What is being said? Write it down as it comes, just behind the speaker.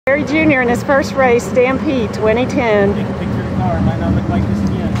Gary Jr. in his first race, Stampede 2010. Take a picture of the car. It might not look like this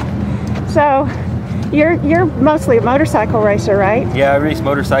again. So, you're mostly a motorcycle racer, right? Yeah, I race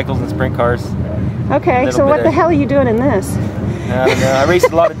motorcycles and sprint cars. Okay, so what the hell are you doing in this? I don't know. I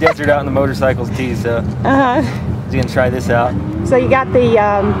raced a lot of desert out in the motorcycles too, so I was gonna try this out. So you got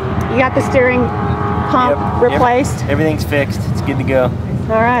the steering pump replaced? Everything's fixed. It's good to go.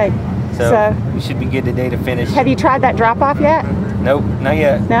 All right. So we should be good today to finish. Have you tried that drop off yet? Nope, not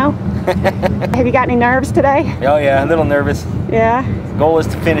yet. No? Have you got any nerves today? Oh yeah, a little nervous. Yeah? Goal is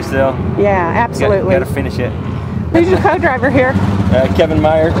to finish though. Yeah, absolutely. Got to finish it. Who's your co-driver here? Kevin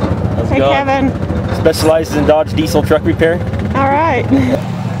Meyer. How's it going? Kevin. Specializes in Dodge diesel truck repair. All right.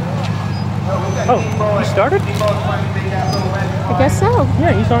 Oh, he started? I guess so.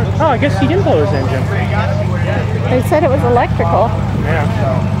 Yeah, he started. Oh, I guess he didn't blow his engine. They said it was electrical.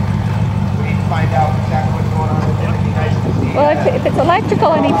 Yeah. Well, if it's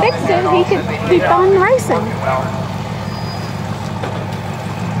electrical and he fixed it, he could keep on racing.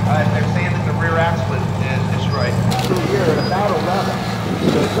 They're saying that the rear axle is destroyed. Here at about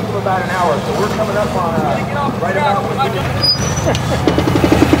 11. So it took them about an hour. So we're coming up on right about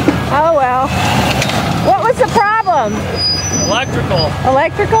Oh well. What was the problem? Electrical.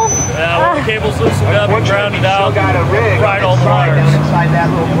 Electrical? Yeah, the cable's loosened up and grounded out. Got a rig fried all the wires. inside that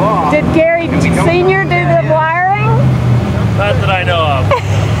little block. Did Gary Sr. do the wiring? Not that I know of.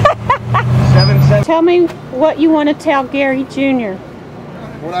 7 cents. Tell me what you want to tell Gary Jr.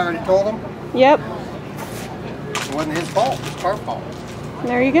 What I already told him, Yep. it wasn't his fault, it was our fault.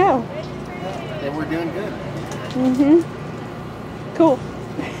 There you go. And we're doing good. Mm-hmm. Cool.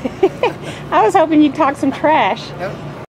 I was hoping you'd talk some trash. Nope.